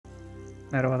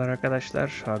Merhabalar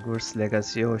arkadaşlar, Hogwarts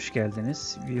Legacy'ye hoş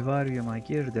geldiniz. Vivarium'a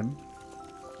girdim.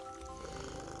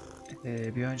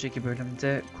 Bir önceki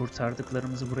bölümde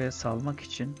kurtardıklarımızı buraya salmak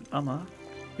için ama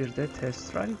bir de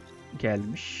Testral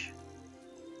gelmiş.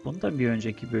 Bunu da bir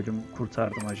önceki bölüm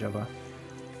kurtardım acaba.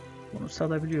 Bunu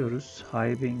salabiliyoruz.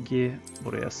 Hiving'i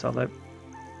buraya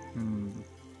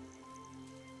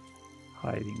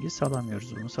Hiving'i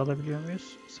salamıyoruz. Bunu salabiliyor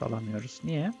muyuz? Salamıyoruz.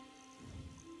 Niye?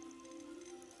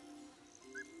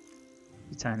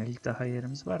 Bir tanelik daha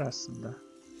yerimiz var aslında.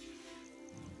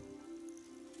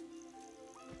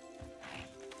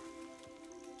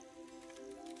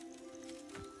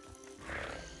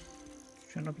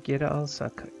 Şunu bir geri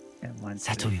alsak envanteri.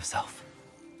 Settle yourself.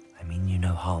 I mean you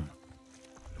no harm.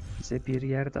 Bize bir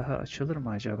yer daha açılır mı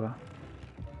acaba?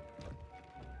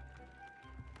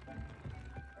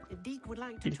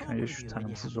 İlk önce şu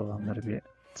tanımsız olanları bir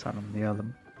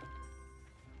tanımlayalım.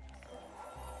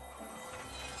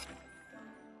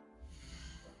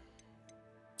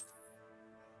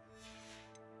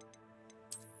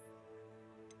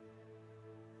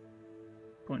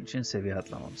 Bunun için seviye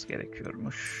atlamamız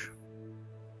gerekiyormuş.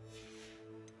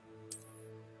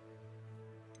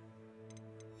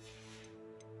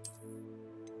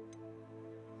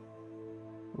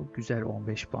 Bu güzel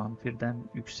 15 puan birden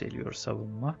yükseliyor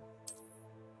savunma.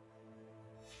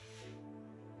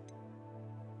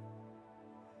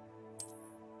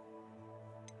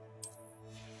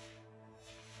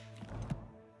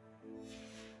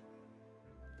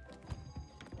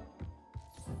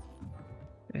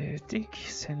 Dick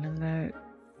seninle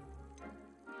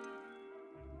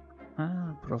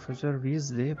Profesör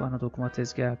Weasley bana dokuma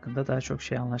tezgahı hakkında daha çok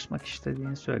şey anlaşmak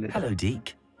istediğini söyledi. Hello,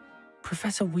 Deke.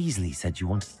 Professor Weasley said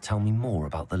you wanted to tell me more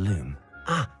about the loom.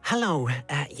 Hello.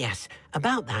 Yes,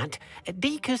 about that.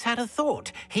 Deke has had a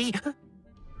thought.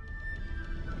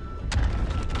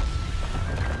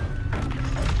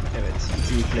 Evet,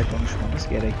 Deke'le konuşmamız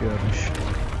gerekiyormuş.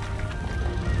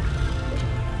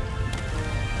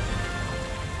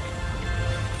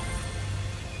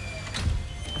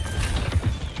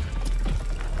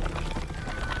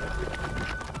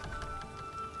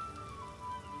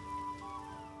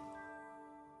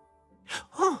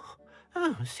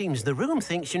 Seems the room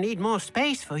thinks you need more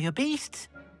space for your beasts.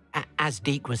 As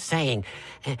Deke was saying,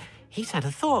 he's had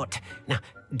a thought. Now,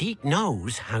 Deke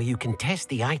knows how you can test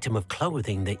the item of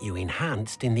clothing that you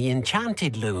enhanced in the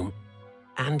enchanted loom.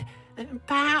 And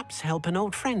perhaps help an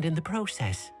old friend in the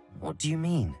process. What do you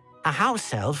mean? A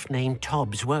house elf named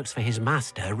Tobbs works for his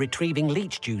master retrieving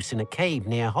leech juice in a cave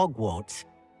near Hogwarts.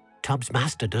 Tobbs'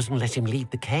 master doesn't let him leave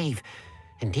the cave,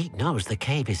 and Deke knows the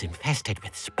cave is infested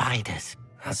with spiders.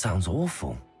 That sounds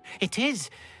awful. It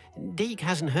is. Deke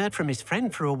hasn't heard from his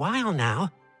friend for a while now.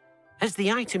 As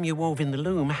the item you wove in the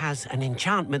loom has an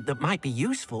enchantment that might be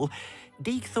useful,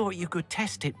 Deke thought you could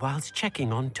test it whilst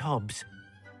checking on Tobbs.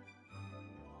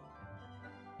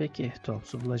 Peki,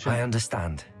 Tobbs'u bulacağım. I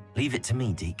understand. Leave it to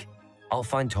me, Deke. I'll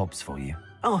find Tobbs for you.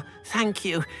 Oh, thank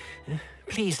you.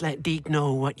 Please let Deke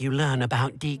know what you learn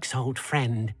about Deke's old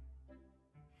friend.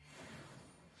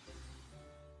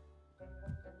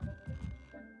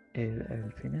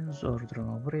 Elfinin zor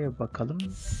durumu. Buraya bakalım.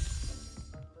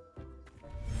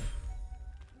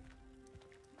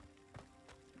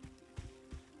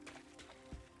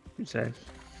 Güzel.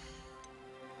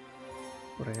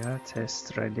 Buraya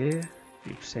Testral'i,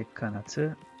 yüksek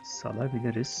kanatı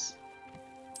salabiliriz.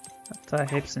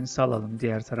 Hatta hepsini salalım.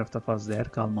 Diğer tarafta fazla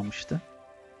yer kalmamıştı.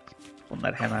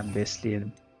 Bunları hemen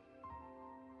besleyelim.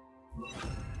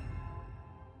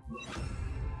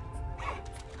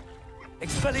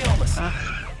 Expelliarmus.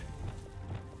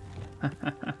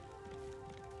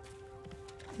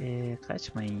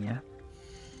 Kaçmayın ya.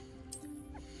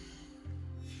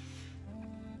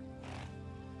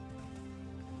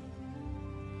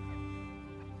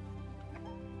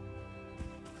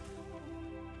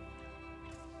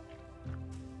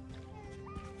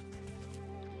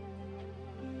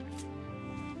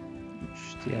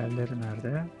 Diğerleri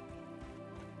nerede?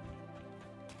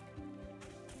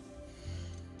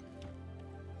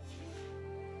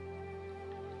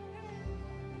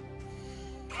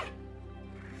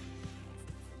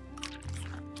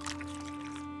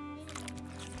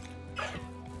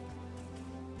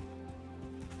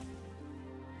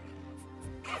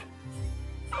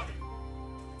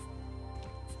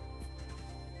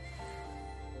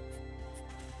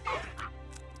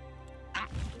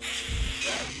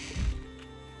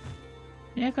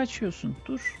 Niye kaçıyorsun?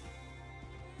 Dur.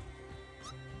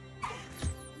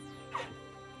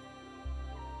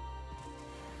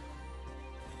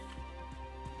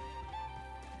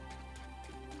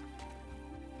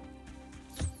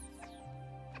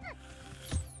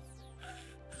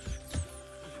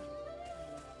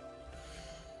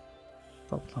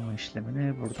 Toplama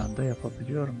işlemini buradan da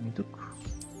yapabiliyor muyduk?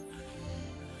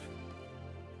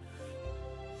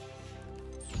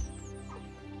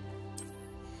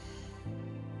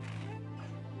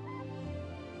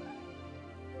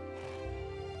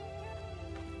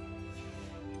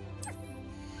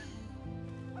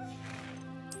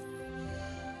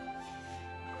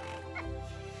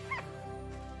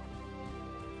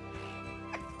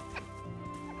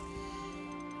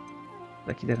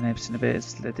 Rakilerin hepsini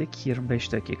besledik.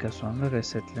 25 dakika sonra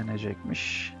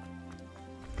resetlenecekmiş.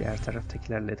 Diğer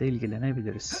taraftakilerle de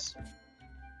ilgilenebiliriz.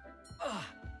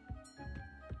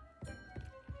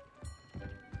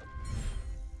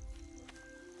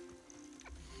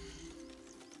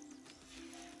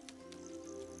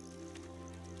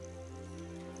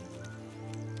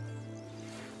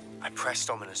 I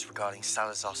pressed Ominous regarding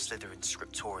Salazar Slytherin's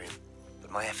scriptorium,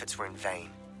 but my efforts were in vain.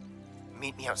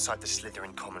 Meet me outside the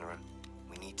Slytherin common room.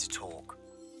 We need to talk.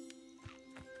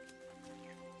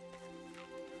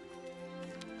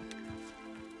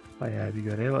 Bayağı bir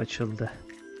görev açıldı.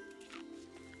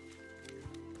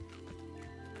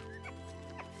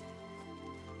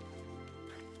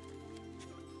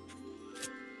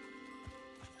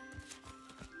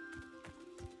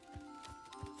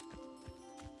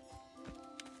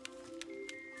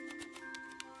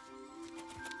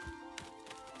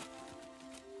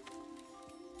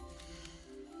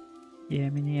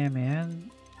 Yemini yemeyen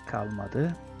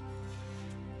kalmadı.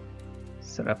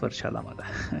 Sıra fırçalamada.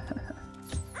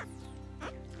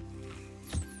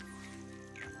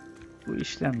 Bu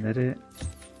işlemleri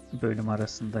bölüm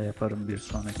arasında yaparım bir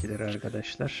sonrakileri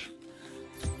arkadaşlar.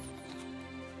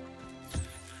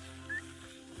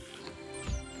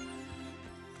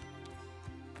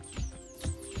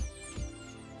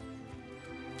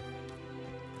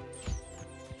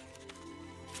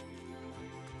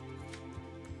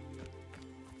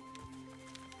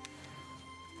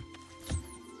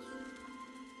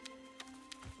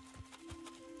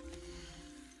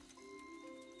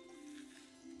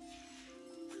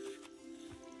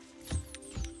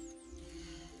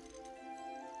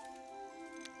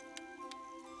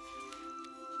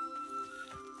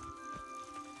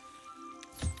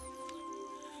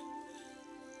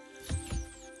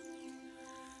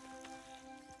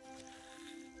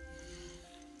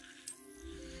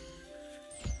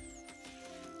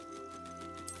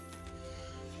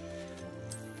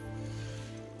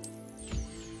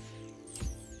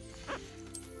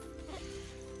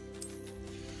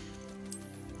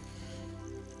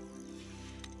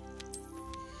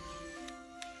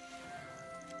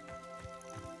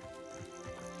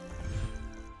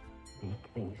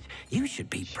 You should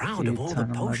be proud of all the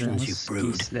potions you've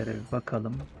brewed. Giysilere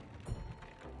bakalım.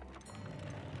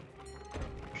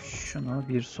 Şunu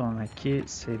bir sonraki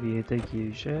seviyede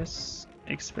giyeceğiz.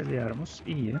 Expelliarmus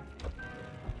iyi.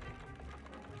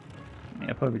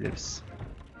 Yapabiliriz.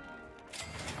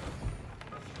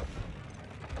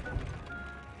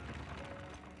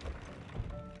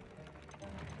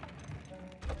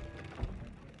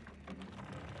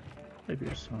 Ve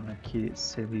bir sonraki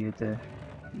seviyede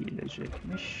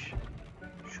giyilecekmiş.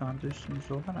 Şu anda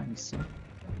üstümüzde olan hangisi?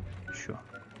 Şu.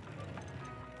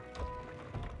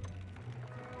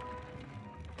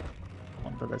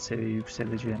 Onda da seviye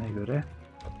yükseleceğine göre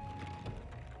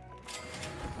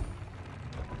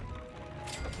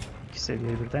iki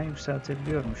seviye birden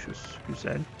yükseltebiliyormuşuz.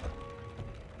 Güzel.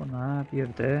 Buna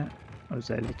bir de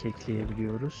özellik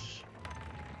ekleyebiliyoruz.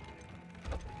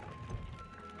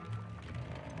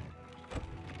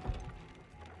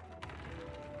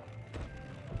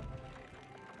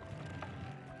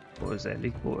 Bu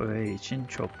özellik bu öğe için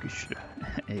çok güçlü.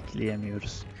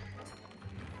 Ekleyemiyoruz.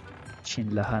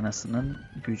 Çin lahanasının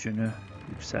gücünü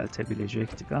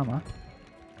yükseltebilecektik ama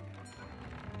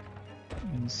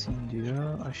insin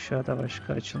diyor. Aşağıda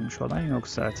başka açılmış olan yok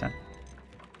zaten.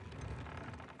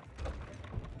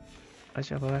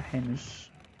 Acaba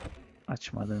henüz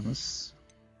açmadığımız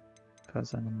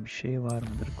kazanım bir şey var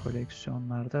mıdır?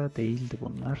 Koleksiyonlarda değildi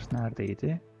bunlar.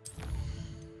 Neredeydi?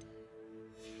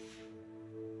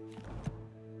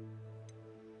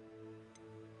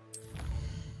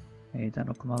 Meydan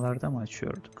okumalarda mı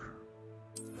açıyorduk?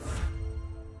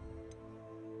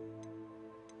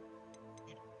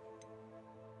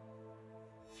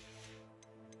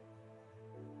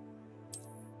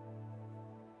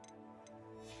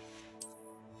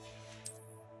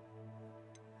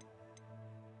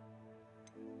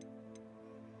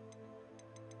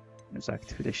 Henüz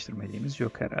aktifleştirmediğimiz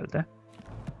yok herhalde.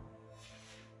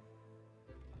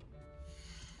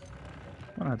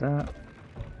 Buna da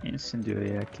insin diyor,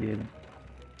 ekleyelim.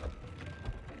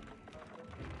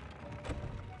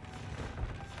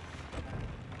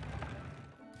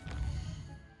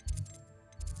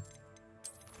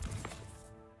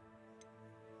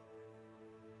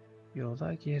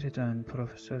 Yola geri dön.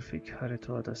 Profesör Fig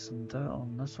harita odasında.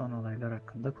 Onunla son olaylar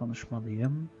hakkında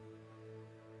konuşmalıyım.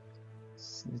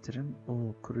 Slytherin.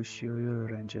 Crucia'yı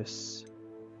öğreneceğiz.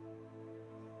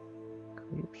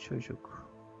 Kayıp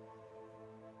çocuk.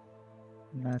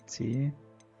 Nati.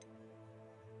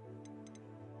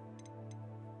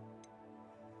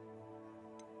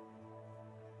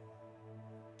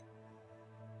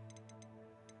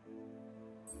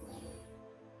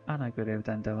 Ana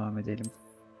görevden devam edelim.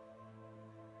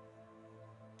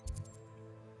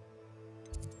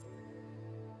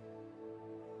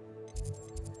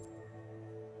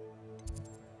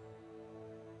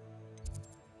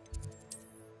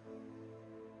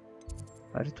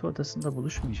 Harita odasında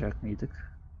buluşmayacak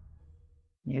mıydık?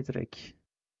 Niye direkt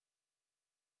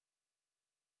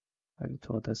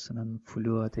harita odasının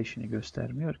flu ateşini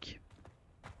göstermiyor ki?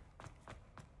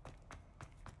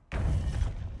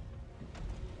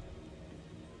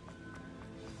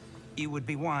 You would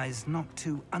be wise not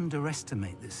to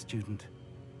underestimate this student.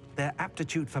 Their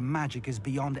aptitude for magic is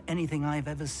beyond anything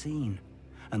I've ever seen,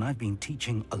 and I've been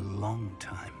teaching a long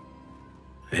time.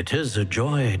 It is a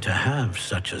joy to have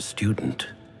such a student.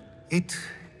 It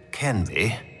can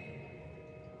be.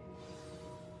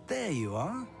 There you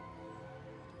are.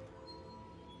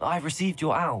 I received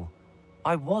your owl.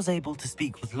 I was able to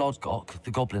speak with Lodgok,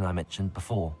 the goblin I mentioned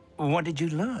before. What did you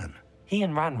learn? He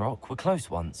and Ranrock were close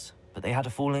once, but they had a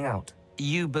falling out.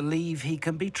 You believe he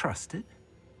can be trusted?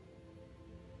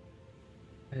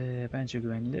 Bence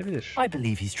güvenilebilir. I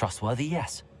believe he's trustworthy,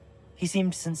 yes. He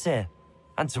seemed sincere,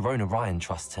 and Serona Ryan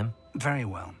trusts him. Very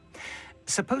well.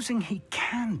 Supposing he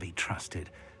can be trusted,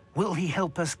 will he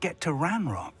help us get to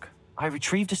Ranrock? I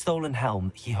retrieved a stolen helm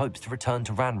that he hopes to return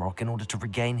to Ranrock in order to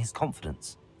regain his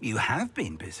confidence. You have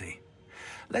been busy.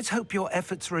 Let's hope your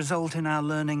efforts result in our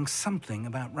learning something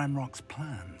about Ranrock's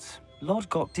plans.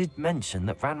 Lodgok did mention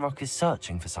that Ranrock is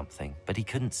searching for something, but he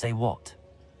couldn't say what.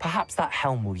 Perhaps that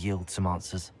helm will yield some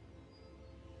answers.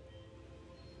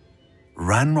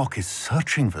 Ranrock is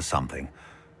searching for something.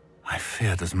 I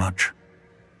feared as much.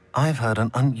 I've heard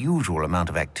an unusual amount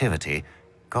of activity,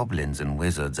 goblins and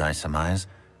wizards, I surmise,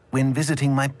 when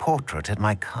visiting my portrait at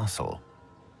my castle.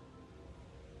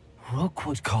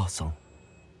 Rookwood Castle.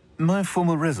 My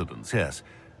former residence, yes.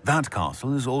 That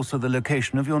castle is also the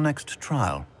location of your next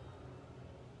trial.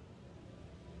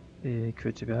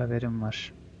 Kötü bir haberim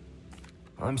var.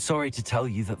 I'm sorry to tell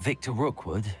you that Victor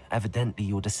Rookwood, evidently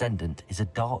your descendant, is a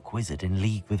dark wizard in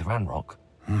league with Ranrock.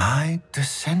 My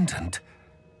descendant?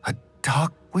 A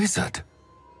dark wizard?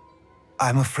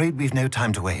 I'm afraid we've no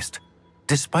time to waste.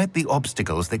 Despite the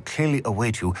obstacles that clearly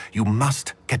await you, you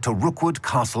must get to Rookwood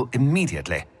Castle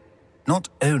immediately. Not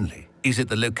only is it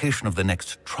the location of the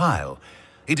next trial,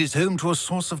 it is home to a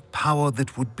source of power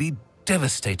that would be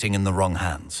devastating in the wrong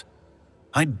hands.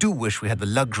 I do wish we had the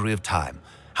luxury of time.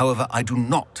 However, I do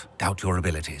not doubt your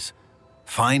abilities.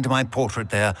 Find my portrait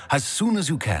there as soon as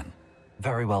you can.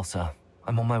 Very well, sir.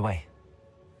 I'm on my way.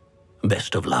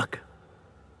 Best of luck.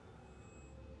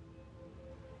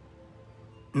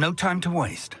 No time to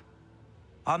waste.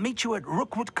 I'll meet you at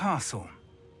Rookwood Castle.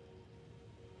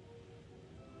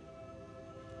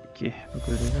 Peki, bu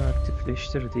görevi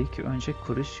aktifleştirdik. Önce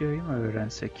Crucia'yı mı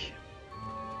öğrensek?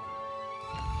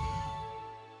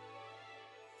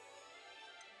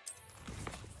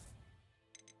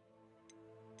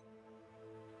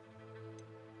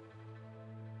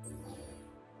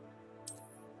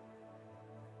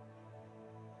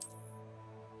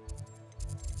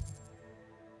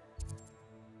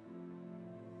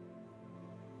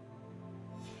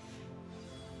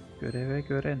 Göreve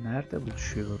göre nerede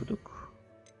buluşuyorduk?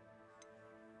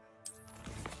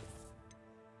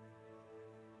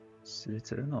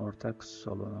 Slytherin ortak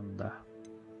salonunda.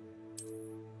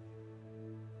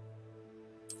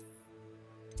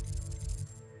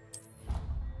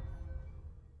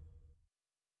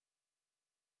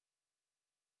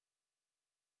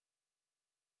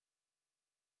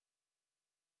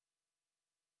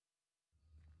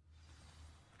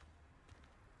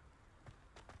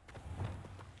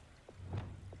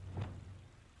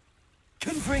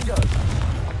 Confringo!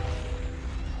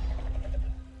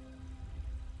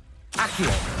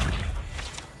 Accio!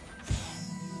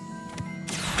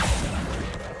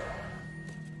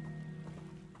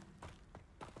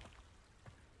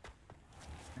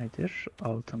 Nedir?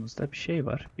 Altımızda bir şey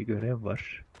var, bir görev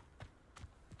var.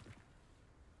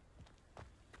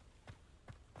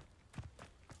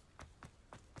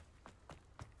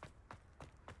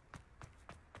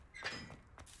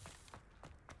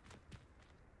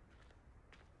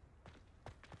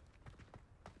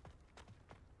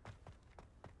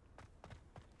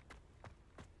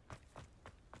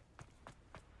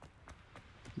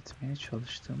 Gitmeye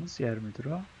çalıştığımız yer midir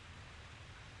o?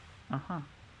 Aha.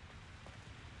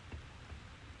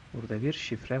 Burada bir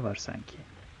şifre var sanki.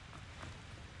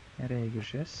 Nereye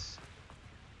gireceğiz?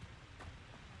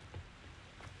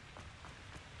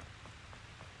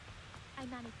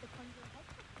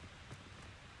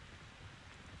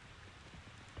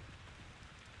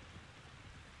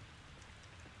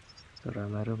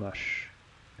 Sıraları var.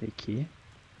 Peki.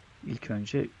 İlk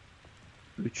önce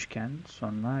üçgen,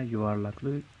 sonra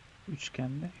yuvarlaklı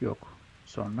üçgen mi? Yok.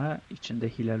 Sonra içinde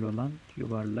hilal olan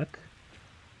yuvarlak.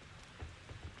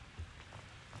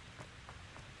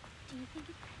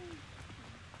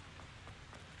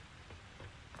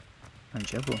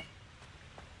 Önce bu.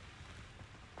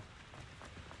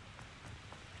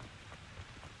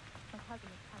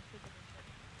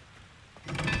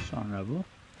 Sonra bu.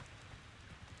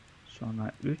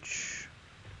 Sonra 3.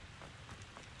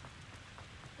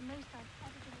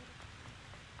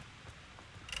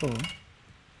 Bu.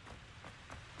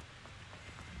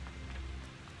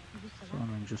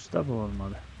 Sonuncusu da bu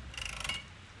olmalı.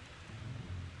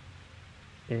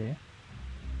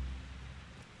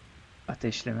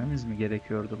 Ateşlememiz mi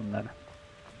gerekiyordu bunları?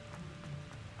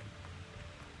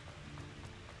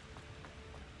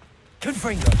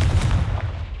 Confringo!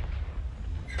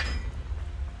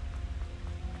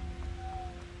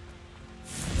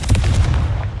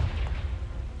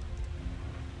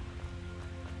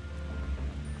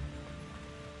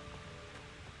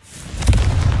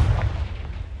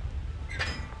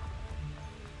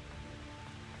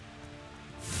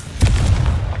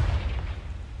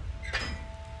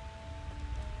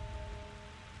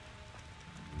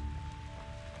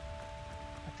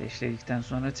 Ateşledikten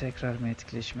sonra tekrar mı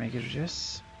etkileşime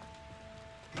gireceğiz?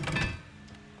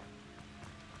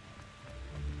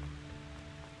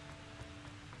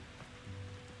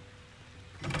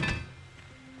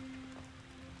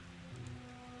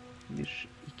 Bir,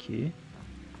 iki.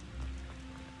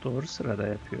 Doğru sırada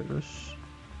yapıyoruz.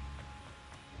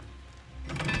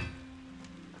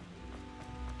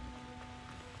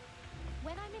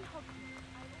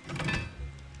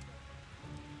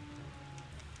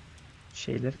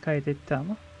 Şeyleri kaydetti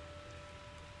ama.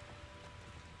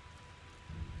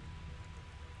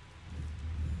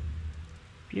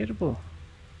 Bir bu.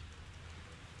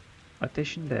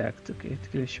 Ateşini de yaktık.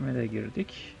 Etkileşime de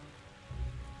girdik.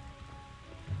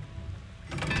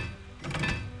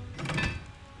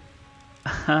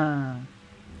 Aha.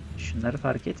 Şunları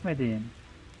fark etmedim.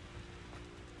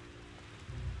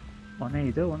 O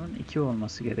neydi? Onun 2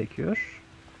 olması gerekiyor.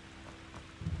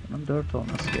 Bunun 4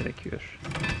 olması gerekiyor.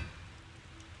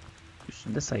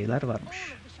 Üstünde sayılar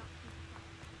varmış.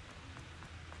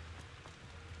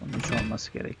 Bunun 3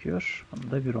 olması gerekiyor.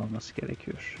 Bunun da 1 olması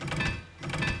gerekiyor.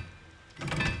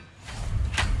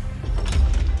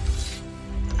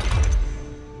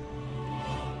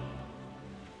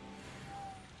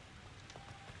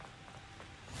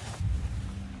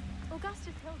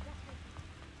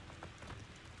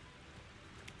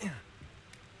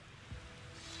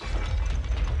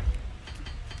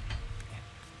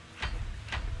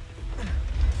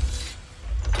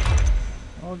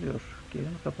 Ne oluyor? Geri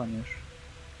mi kapanıyor?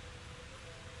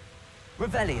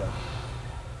 Revelio!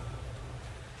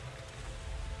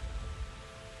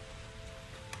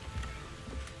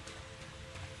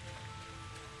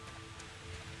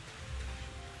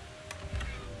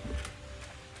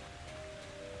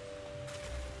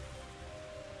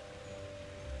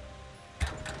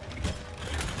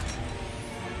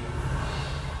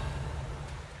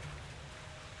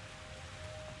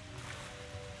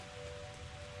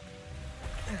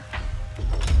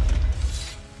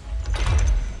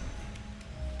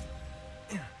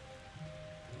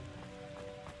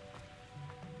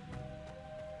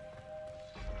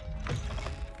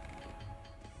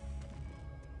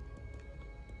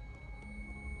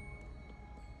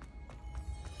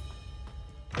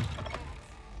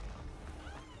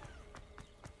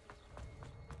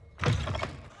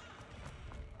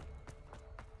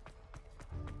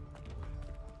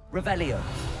 Revelio!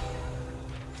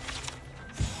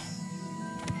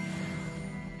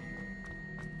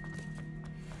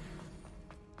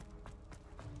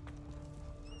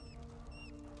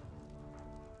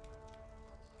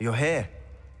 You're here.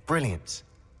 Brilliant.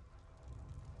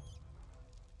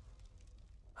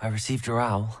 I received your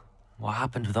owl. What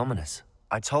happened with Ominous?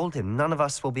 I told him none of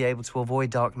us will be able to avoid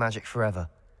dark magic forever.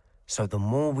 So the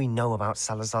more we know about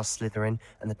Salazar Slytherin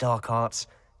and the dark arts,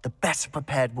 the better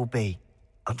prepared we'll be.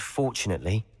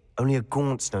 Unfortunately, only a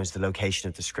Gaunt's knows the location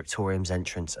of the Scriptorium's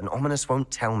entrance, and Ominous won't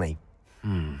tell me.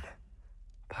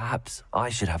 Perhaps I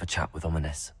should have a chat with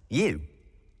Ominous. You?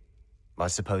 I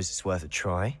suppose it's worth a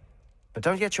try. But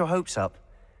don't get your hopes up.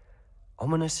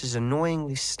 Ominous is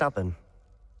annoyingly stubborn.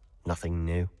 Nothing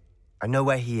new. I know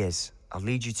where he is. I'll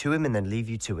lead you to him and then leave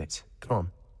you to it. Come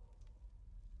on.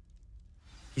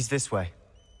 He's this way.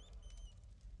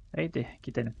 Haydi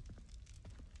gidelim.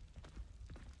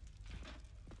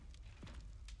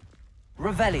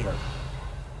 Revelio.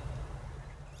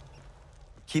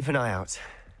 Keep an eye out.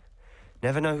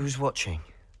 Never know who's watching.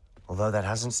 Although that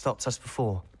hasn't stopped us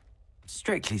before.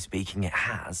 Strictly speaking, it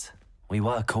has. We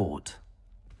were caught.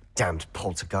 Damned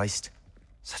poltergeist.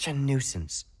 Such a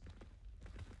nuisance.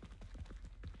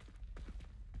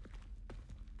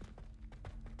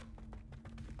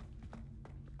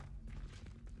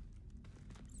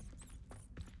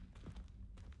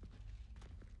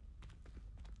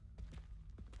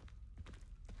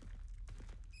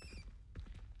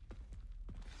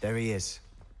 There he is.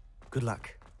 Good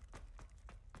luck.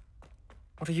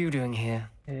 What are you doing here?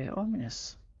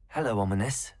 Ominous. Hello,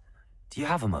 Ominous. Do you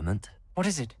have a moment? What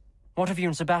is it? What have you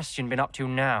and Sebastian been up to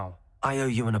now? I owe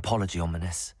you an apology,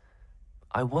 Ominous.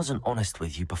 I wasn't honest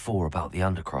with you before about the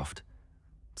Undercroft.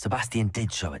 Sebastian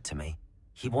did show it to me.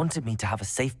 He wanted me to have a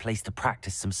safe place to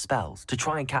practice some spells, to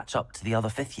try and catch up to the other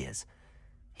 5th years.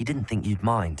 He didn't think you'd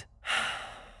mind.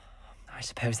 I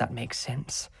suppose that makes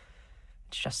sense.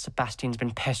 It's just Sebastian's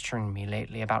been pestering me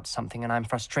lately about something and I'm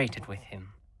frustrated with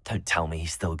him. Don't tell me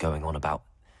he's still going on about,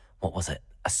 what was it,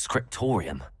 a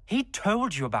scriptorium? He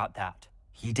told you about that.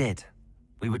 He did.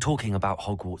 We were talking about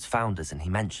Hogwarts founders and he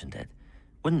mentioned it.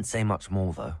 Wouldn't say much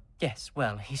more, though. Yes,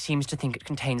 well, he seems to think it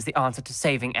contains the answer to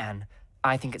saving Anne.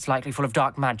 I think it's likely full of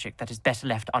dark magic that is better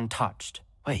left untouched.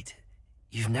 Wait,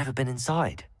 you've never been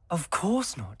inside? Of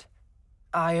course not.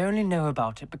 I only know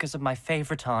about it because of my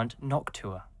favorite aunt,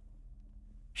 Noctua.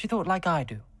 She thought like I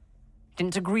do.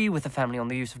 Didn't agree with the family on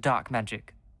the use of dark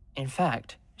magic. In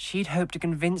fact, she'd hoped to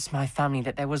convince my family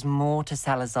that there was more to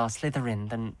Salazar Slytherin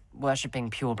than worshipping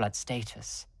pureblood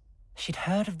status. She'd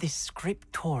heard of this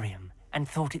scriptorium and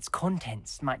thought its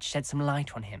contents might shed some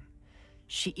light on him.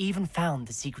 She even found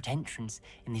the secret entrance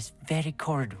in this very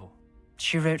corridor.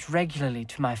 She wrote regularly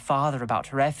to my father about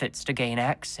her efforts to gain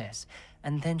access,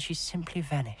 and then she simply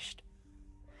vanished.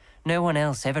 No one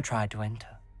else ever tried to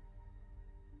enter.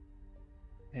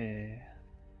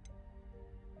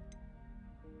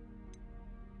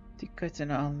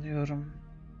 Dikkatini anlıyorum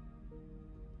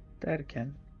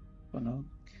derken bunu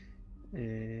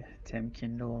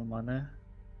temkinli olmanı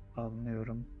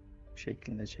anlıyorum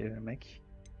şeklinde çevirmek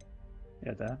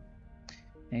ya da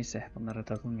neyse bunlara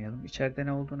takılmayalım. İçeride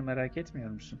ne olduğunu merak etmiyor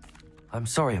musun? I'm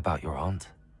sorry about your aunt.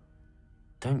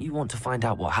 Don't you want to find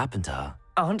out what happened to her?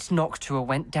 Aunt Noctua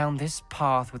went down this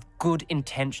path with good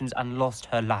intentions and lost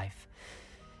her life.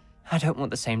 I don't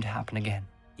want the same to happen again.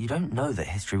 You don't know that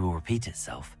history will repeat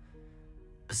itself.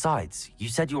 Besides, you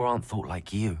said your aunt thought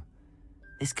like you.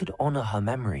 This could honor her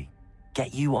memory,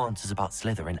 get you answers about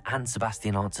Slytherin and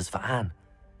Sebastian answers for Anne.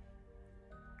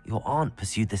 Your aunt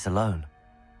pursued this alone.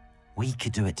 We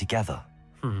could do it together.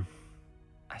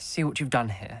 I see what you've done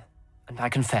here, and I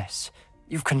confess,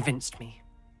 you've convinced me.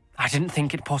 I didn't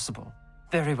think it possible.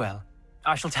 Very well.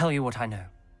 I shall tell you what I know.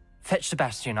 Fetch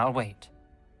Sebastian, I'll wait.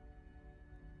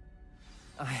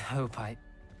 I hope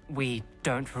we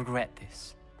don't regret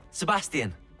this.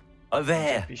 Sebastian! Over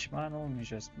here! Pişman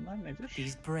olmayacağız. Bunlar nedir?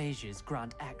 These braziers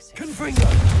grant access. Confringo!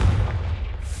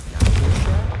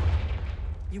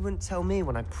 You wouldn't tell me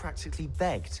when I practically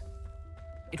begged.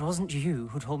 It wasn't you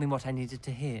who told me what I needed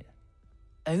to hear.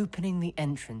 Opening the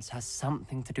entrance has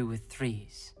something to do with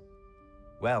threes.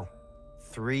 Well,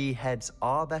 3 heads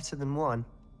are better than 1.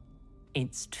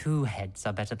 It's 2 heads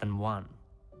are better than 1.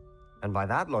 And by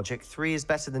that logic, 3 is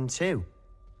better than 2.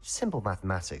 Simple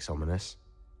mathematics, Ominous.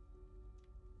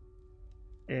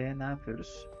 Ne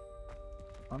yapıyoruz?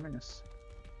 Ominous.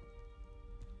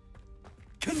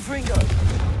 Confringo!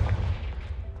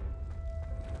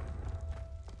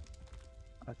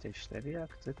 Ateşleri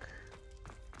yaktık.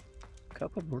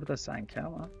 Kapı burada sanki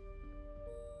ama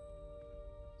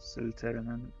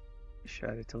Slytherin'in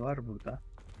işareti var burada.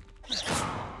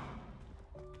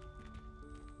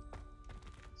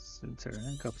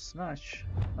 Slytherin'in kapısını aç.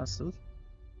 Nasıl?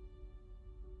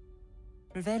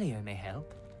 Revelio may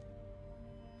help.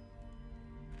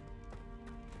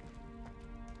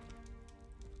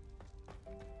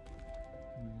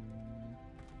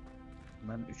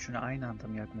 Bunların üçünü aynı anda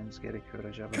mı yakmamız gerekiyor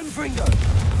acaba? Confringo!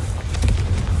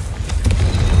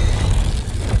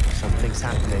 Something's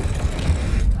happening.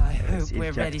 I hope İlk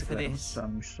we're ready for yaktıklarımız this.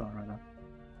 sönmüş sonradan.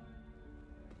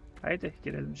 Haydi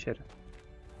girelim içeri.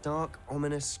 Dark,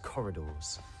 ominous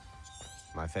corridors.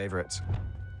 My favorite.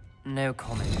 No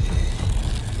comment.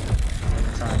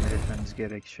 Tamir etmemiz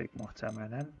gerekecek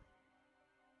muhtemelen.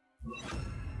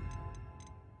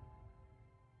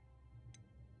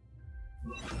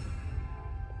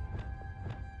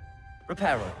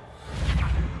 Reparo.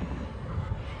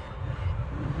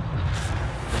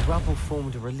 The rubble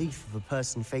formed a relief of a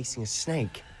person facing a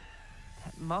snake.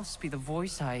 That must be the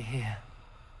voice I hear.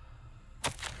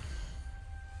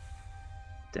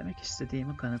 Demek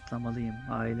istediğimi kanıtlamalıyım.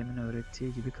 Ailemin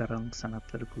öğrettiği gibi karanlık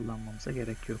sanatları kullanmamıza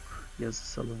gerek yok. Yazı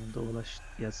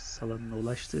salonuna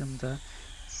ulaştığımda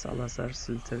Salazar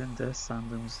Slytherin de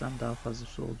sandığımızdan daha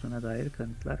fazlası olduğuna dair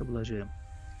kanıtlar bulacağım.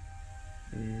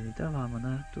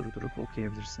 Devamını durdurup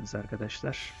okuyabilirsiniz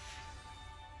arkadaşlar.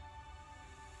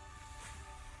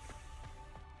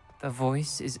 The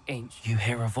voice is ancient. You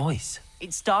hear a voice.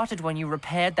 It started when you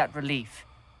repaired that relief.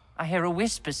 I hear a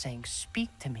whisper saying,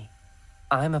 "Speak to me."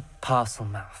 I'm a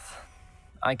Parselmouth.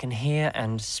 I can hear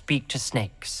and speak to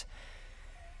snakes.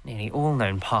 Nearly all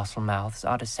known Parselmouths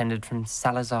are descended from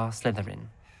Salazar Slytherin.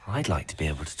 I'd like to be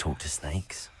able to talk to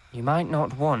snakes. You might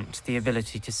not want the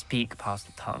ability to speak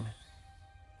Parseltongue.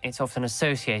 It's often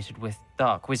associated with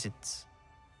dark wizards.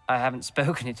 I haven't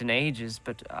spoken it in ages,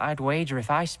 but I'd wager if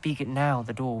I speak it now,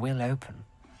 the door will open.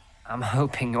 I'm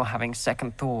hoping you're having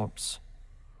second thoughts.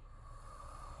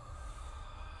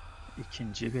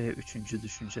 İkinci ve üçüncü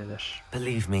düşünceler.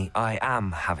 Believe me, I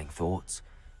am having thoughts,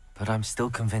 but I'm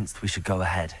still convinced we should go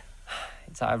ahead.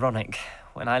 It's ironic.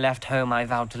 When I left home, I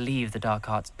vowed to leave the dark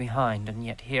arts behind, and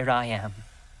yet here I am.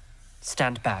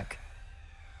 Stand back.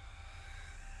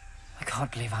 I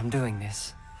can't believe I'm doing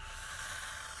this.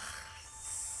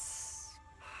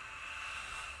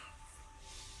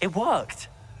 It worked!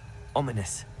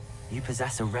 Ominous. You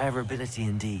possess a rare ability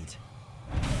indeed.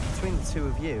 Between the two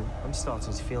of you, I'm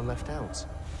starting to feel left out.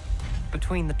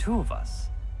 Between the two of us?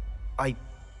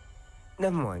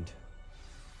 Never mind.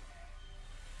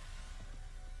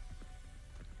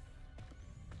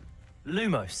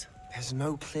 Lumos. There's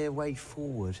no clear way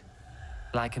forward.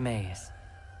 Like a maze.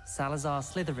 Salazar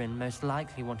Slytherin most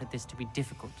likely wanted this to be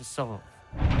difficult to solve.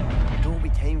 The door we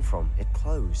came from, it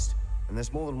closed. And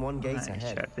there's more than one gate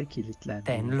ahead. İçeride kilitlendi.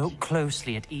 Then look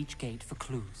closely at each gate for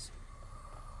clues.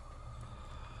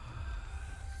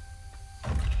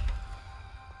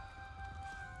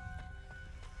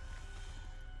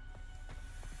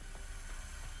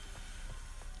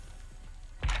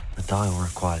 The dial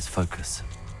requires focus.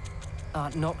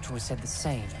 Aunt Noctua said the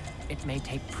same. It may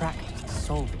take practice to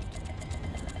solve it.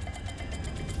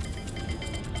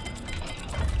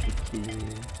 Peki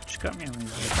çıkamıyor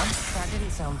muyuz buradan? That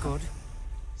didn't sound good.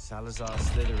 Salazar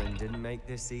Slytherin didn't make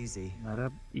this easy.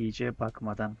 Bunlara iyice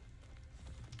bakmadan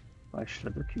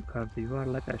başladık. Yukarıda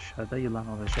yuvarlak, aşağıda yılan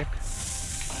olacak.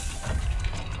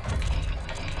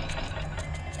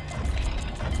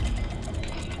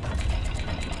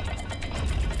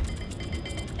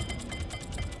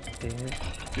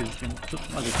 Düzgün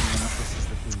tutmadık bunu. This is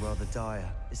looking rather dire,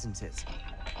 isn't it?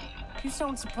 You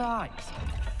sound surprised.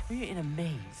 We're in a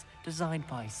maze designed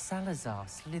by Salazar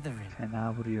Slytherin.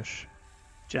 Fena vuruyor.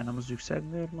 Canımız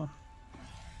yükselmiyor mu?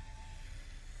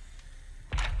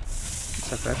 Bu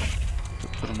sefer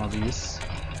tutturmalıyız.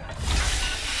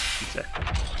 Güzel.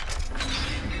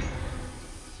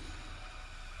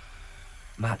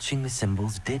 Matching the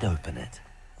symbols did open it.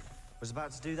 Was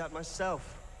about to do that myself.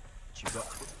 But you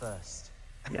got to it first.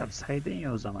 Yapsaydın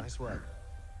ya o zaman. Nice work.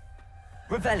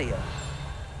 Revelio.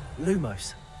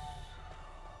 Lumos.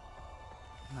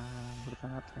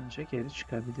 Buradan atlayınca geri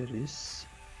çıkabiliriz.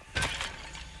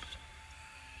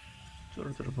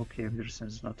 Durdurup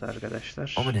okuyabilirsiniz notu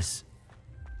arkadaşlar. Ominous.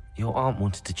 Your aunt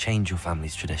wanted to change your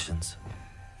family's traditions.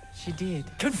 She did.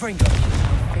 Confringo. She's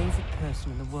my favorite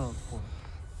person in the world for it.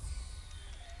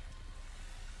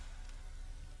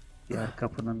 Diğer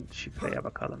kapının şifreye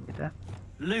bakalım bir de.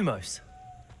 Lumos.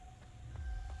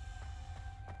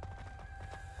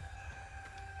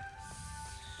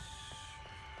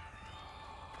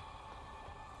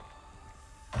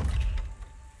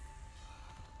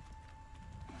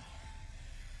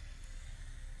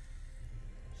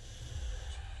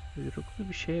 Kuyruklu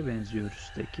bir şeye benziyor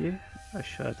üstteki.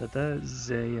 Aşağıda da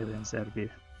Z'ye benzer bir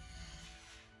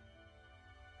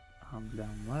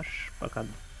amblem var.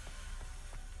 Bakalım.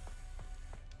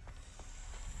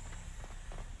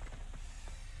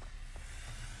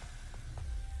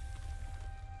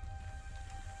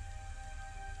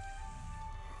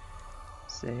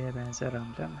 Z'ye benzer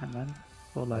amblem hemen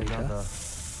kolayca.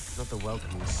 Not the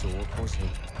welcoming sort, was he?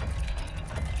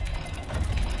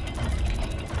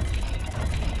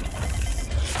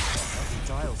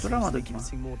 Tutturamadık mı?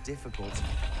 Getting more difficult,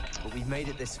 but we've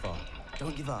made it this far.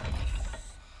 Don't give up.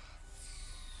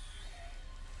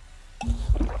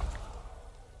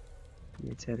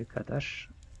 Yeteri kadar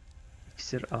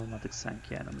iksir almadık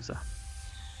sanki yanımıza.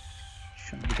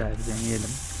 Şunu bir daha bir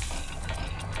deneyelim.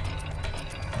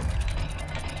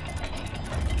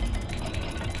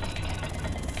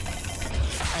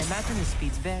 Madness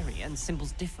speeds vary and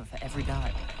symbols differ for every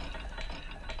dial.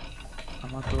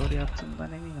 Ama doğru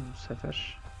yaptığımdan eminim bu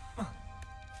sefer.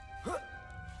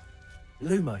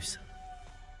 Lumos.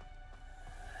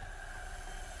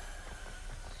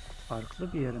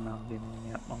 Farklı bir yerin amblemini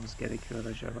yapmamız gerekiyor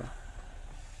acaba?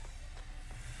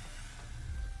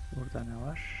 Burada ne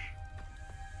var?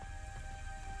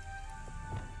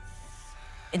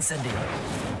 Incendio.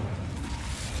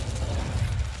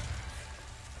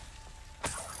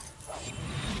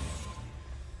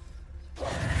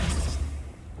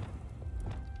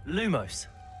 Lumos.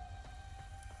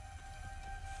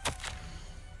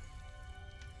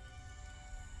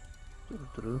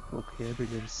 Durdurup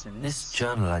okuyabilirsiniz. This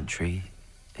journal entry,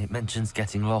 it mentions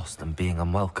getting lost and being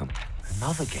unwelcome.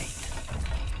 Another gate.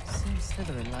 Seems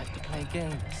Slytherin like to play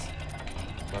games.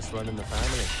 Must run in the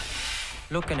family.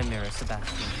 Look in a mirror,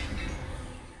 Sebastian.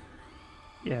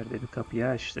 Yerde bir kapıyı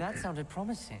açtık. That sounded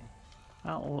promising.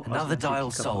 Ha, o az Another önceki dial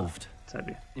kapı. solved.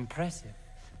 Tabii. Impressive.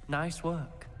 Nice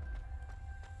work.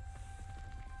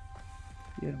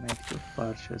 Bir mektup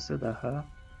parçası daha.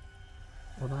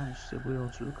 Olağanüstü bu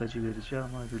yolculuk acı verici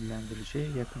ama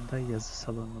ödüllendirici. Yakında yazı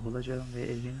salonunu bulacağım ve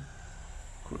evin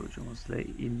kurucumuzla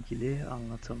ilgili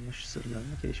anlatılmış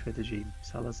sırlarını keşfedeceğim.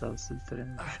 Salazar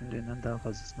Slytherin'in düşündüğünden daha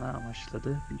fazlasını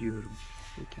amaçladı biliyorum.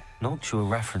 Peki.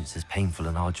 Noctua references painful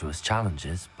and arduous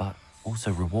challenges, but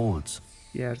also rewards.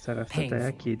 Diğer tarafta Painful.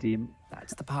 dayak yediğim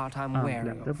That's the part I'm wary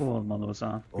amblem de of. bu olmalı o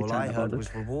zaman. Bir All I tane heard balık,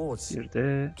 was rewards. bir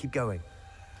de Keep going.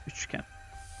 üçgen.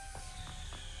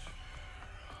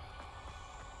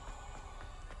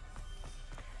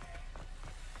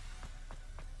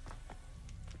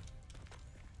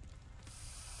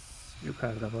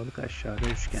 Yukarıda balık, aşağıda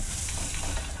üçgen.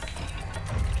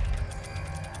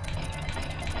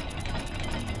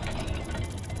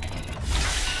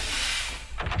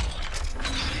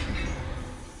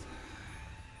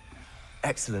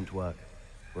 Excellent work.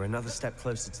 We're another step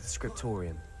closer to the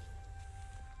scriptorium.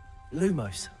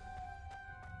 Lumos.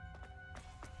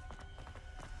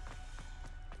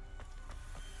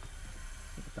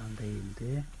 Buradan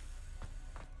değildi.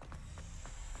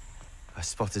 I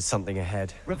spotted something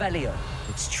ahead. Revelio.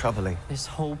 It's troubling. This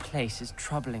whole place is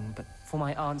troubling, but for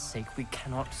my aunt's sake, we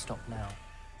cannot stop now.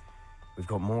 We've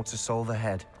got more to solve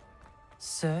ahead.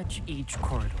 Search each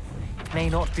corridor. It may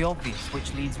not be obvious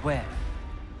which leads where.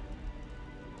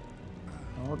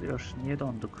 Ne oluyor? Niye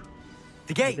donduk?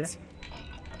 The gate! Hadi.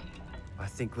 I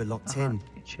think we're locked Aha, in.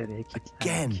 içeriye kilitlendik.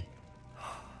 Again!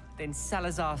 Then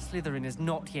Salazar Slytherin is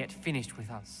not yet finished with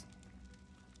us.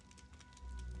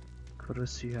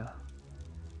 Crucia.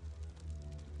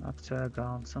 Noctua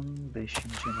Gaunt'ın 5.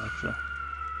 notu.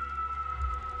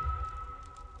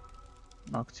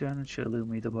 Noctua'nın çığlığı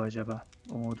mıydı bu acaba?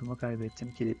 Umudumu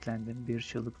kaybettim, kilitlendim, bir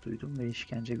çığlık duydum ve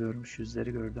işkence görmüş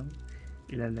yüzleri gördüm.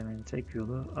 İlerlemenin tek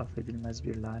yolu affedilmez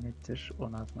bir lanettir.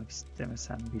 Onu atmak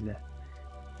istemesem bile.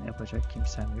 Ne yapacak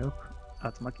kimsem yok.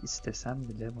 Atmak istesem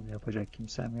bile bunu yapacak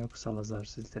kimsem yok. Salazar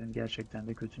Slytherin gerçekten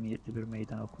de kötü niyetli bir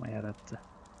meydan okuma yarattı.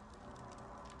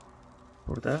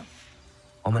 Burada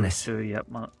Ominous.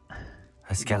 yapmamız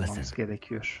A skeleton.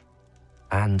 gerekiyor.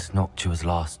 And Noctua's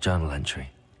last journal entry.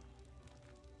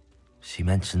 She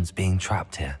mentions being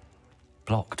trapped here,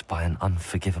 blocked by an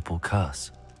unforgivable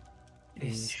curse.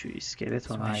 Şu iskelet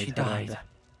That's ona where she ait died. herhalde.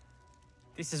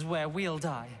 This is where we'll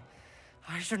die.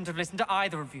 I shouldn't have listened to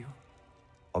either of you.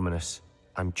 Ominous,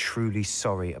 I'm truly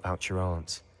sorry about your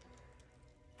aunt.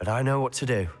 But I know what to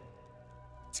do.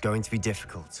 It's going to be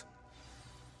difficult.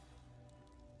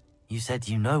 You said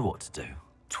you know what to do.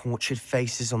 Tortured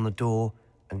faces on the door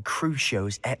and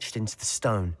Crucios etched into the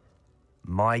stone.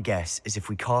 My guess is if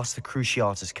we cast the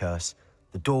Cruciatus curse,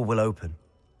 the door will open.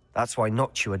 That's why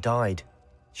Noctua died.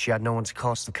 She had no one to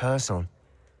cast the curse on.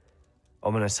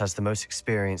 Ominous has the most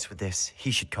experience with this.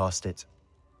 He should cast it.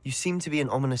 You seem to be in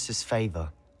Ominous's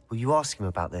favor. Will you ask him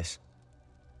about this?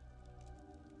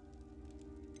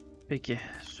 Peki,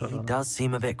 He soralım. does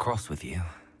seem a bit cross with you.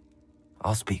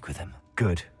 I'll speak with him.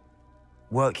 Good.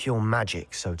 Work your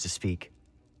magic, so to speak.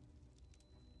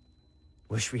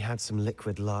 Wish we had some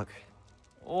liquid luck.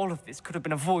 All of this could have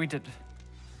been avoided.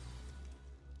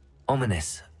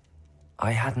 Ominous.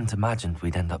 I hadn't imagined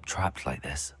we'd end up trapped like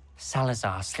this.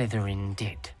 Salazar Slytherin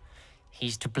did.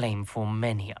 He's to blame for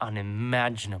many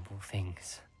unimaginable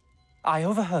things. I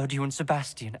overheard you and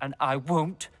Sebastian, and I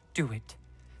won't do it.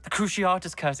 The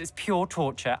Cruciatus curse is pure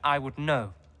torture. I would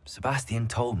know. Sebastian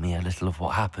told me a little of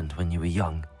what happened when you were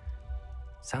young.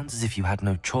 Sounds as if you had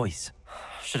no choice.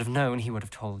 Should have known he would have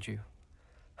told you.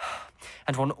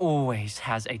 And one always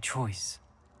has a choice.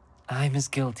 I'm as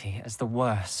guilty as the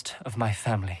worst of my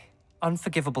family.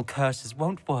 Unforgivable curses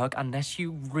won't work unless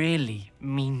you really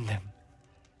mean them.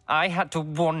 I had to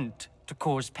want to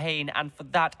cause pain, and for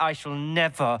that I shall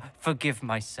never forgive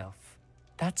myself.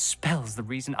 That spell's the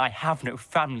reason I have no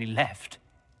family left.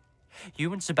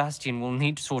 You and Sebastian will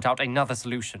need to sort out another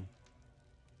solution.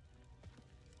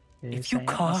 If you Sen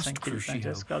yapmazsan cast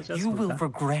kilitleneceğiz, Crucio, kalacağız you will burada.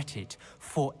 regret it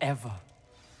forever.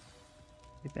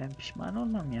 Ben pişman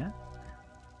olmam ya.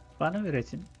 Bana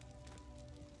öğretin.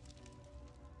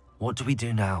 What do we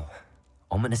do now?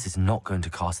 Ominous is not going to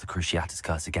cast the Cruciatus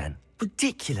curse again.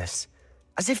 Ridiculous.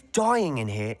 As if dying in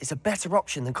here is a better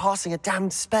option than casting a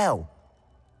damned spell.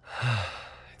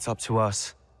 It's up to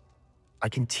us. I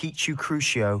can teach you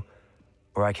Crucio,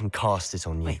 or I can cast it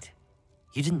on you. Wait,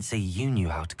 you didn't say you knew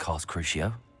how to cast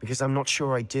Crucio? Because I'm not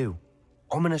sure I do.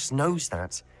 Ominous knows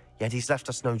that, yet he's left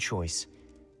us no choice.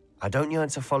 I don't yearn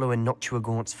to follow in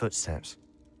Noctuagaunt's footsteps.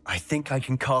 I think I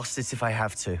can cast it if I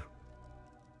have to.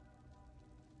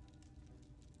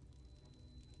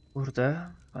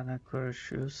 Burada bana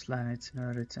Crucius lanetini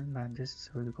öğretin. Ben de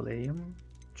size uygulayayım.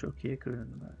 Çok iyi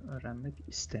görünümü öğrenmek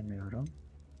istemiyorum.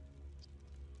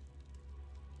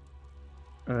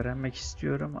 Öğrenmek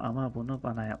istiyorum ama bunu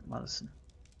bana yapmalısın.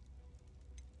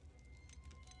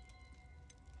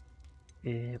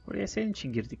 Buraya senin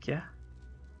için girdik ya.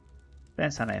 Ben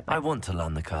sana I yapayım. want to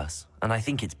learn the curse, and I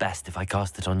think it's best if I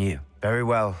cast it on you. Very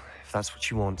well, if that's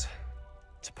what you want.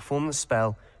 To perform the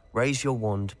spell, raise your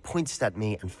wand, point it at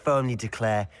me, and firmly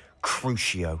declare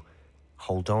Crucio.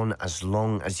 Hold on as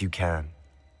long as you can.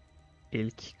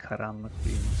 İlk karanlık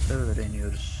büyümüzü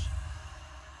öğreniyoruz.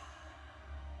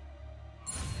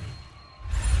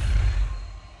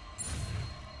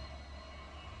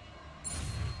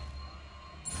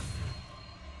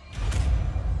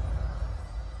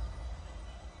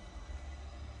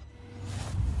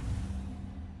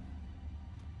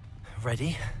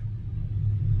 Ready?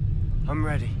 I'm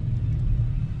ready.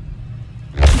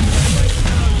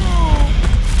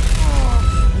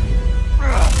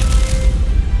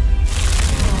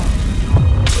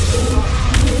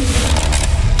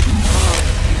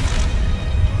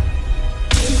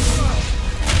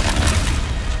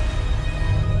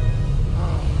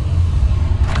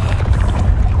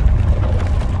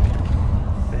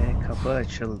 Ve kapı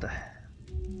açıldı.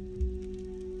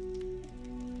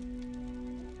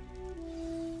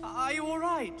 Are you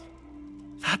alright?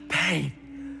 That pain.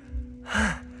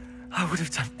 I would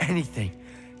have done anything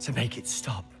to make it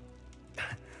stop.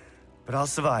 But I'll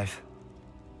survive.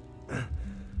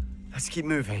 Let's keep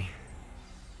moving.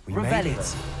 We made Revelio.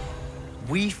 it.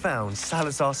 We found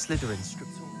Salazar Slytherin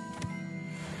stripped.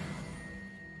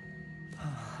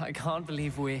 I can't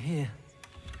believe we're here.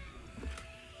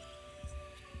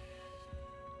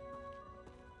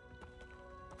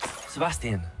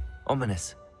 Sebastian,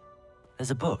 Ominous.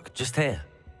 There's a book just here.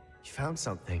 You found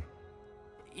something.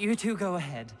 You two go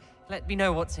ahead. Let me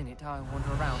know what's in it. I'll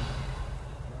wander around.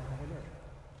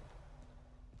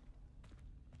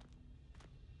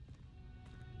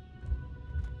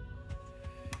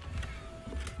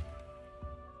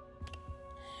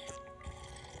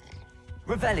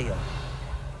 Revelio.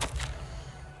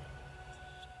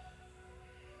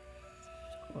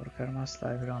 Korkarım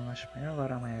asla bir anlaşmaya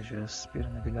varamayacağız.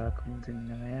 Birini bile aklını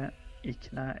dinlemeye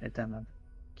ikna edemem.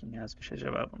 Kim yazmış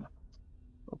acaba bunu?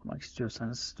 Okumak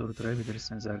istiyorsanız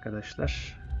durdurabilirsiniz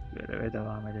arkadaşlar. Göreve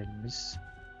devam edelim biz.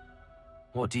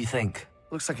 What do you think?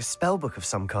 Looks like a spell book of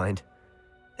some kind.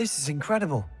 This is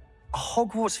incredible. A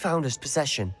Hogwarts founder's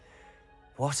possession.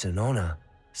 What an honor.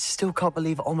 Still can't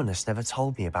believe Ominous never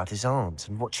told me about his aunt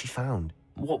and what she found.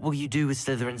 What will you do with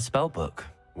Slytherin's spellbook?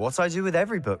 What I do with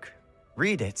every book.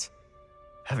 Read it.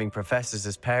 Having professors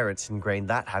as parents ingrained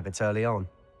that habit early on.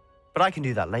 But I can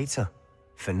do that later.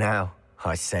 For now,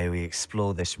 I say we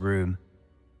explore this room.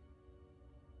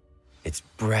 It's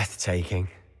breathtaking.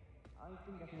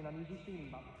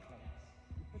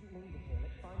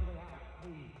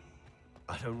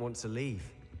 I don't want to leave,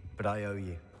 but I owe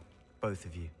you. Both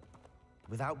of you.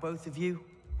 Without both of you,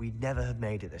 we'd never have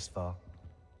made it this far.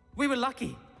 We were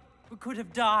lucky. We could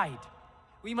have died.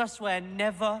 We must swear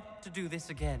never to do this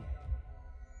again.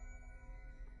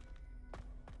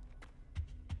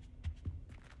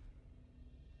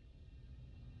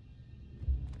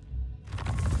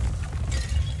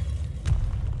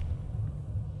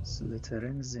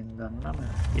 Slytherin zindanına mı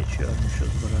geçiyormuşuz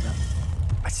burada?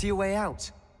 I see a way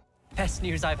out. Best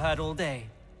news I've heard all day.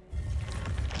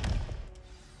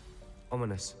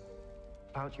 Ominous.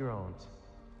 About your aunt.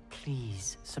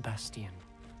 Please, Sebastian.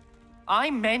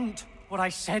 I meant what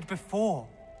I said before.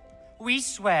 We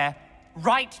swear,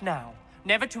 right now,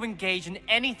 never to engage in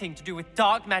anything to do with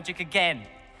dark magic again.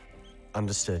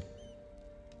 Understood.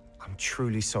 I'm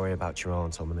truly sorry about your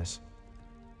aunt, Ominous.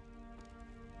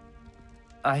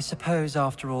 I suppose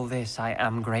after all this, I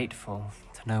am grateful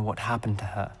to know what happened to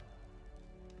her.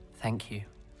 Thank you.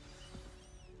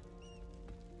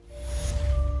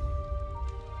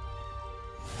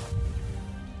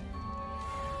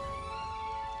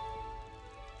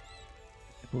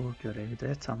 Bu görevi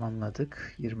de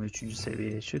tamamladık. 23.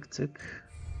 seviyeye çıktık.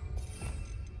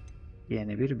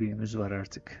 Yeni bir büyümüz var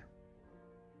artık.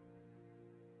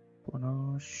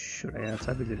 Bunu şuraya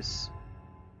atabiliriz.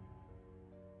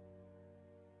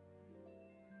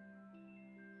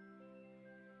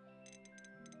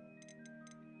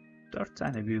 Dört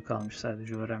tane büyü kalmış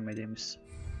sadece öğrenmediğimiz.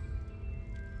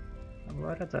 Bu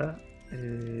arada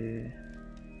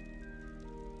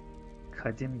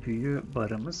kadim büyü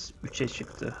barımız 3'e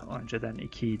çıktı. Önceden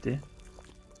 2 idi.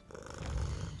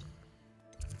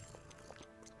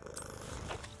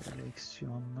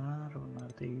 Koleksiyonlar,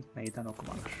 onlar değil, meydan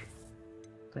okumalar.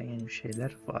 Burada yeni bir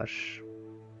şeyler var.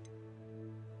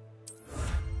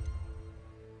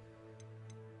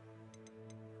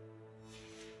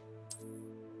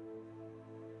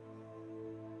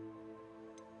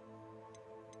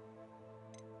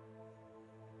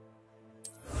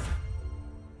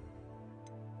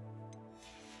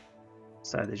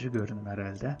 Sadece görünüm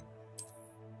herhalde.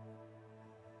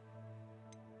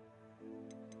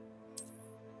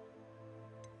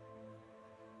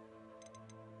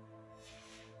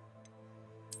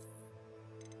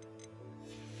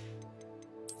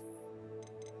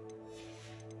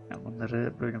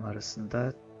 Bunları bölüm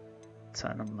arasında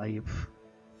tanımlayıp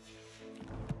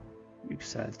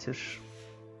yükseltir.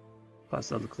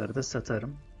 Fazlalıkları da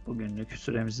satarım. Bugünlük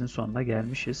süremizin sonuna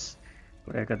gelmişiz.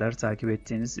 Buraya kadar takip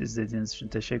ettiğiniz, izlediğiniz için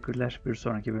teşekkürler. Bir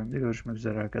sonraki bölümde görüşmek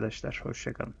üzere arkadaşlar.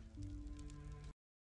 Hoşça kalın.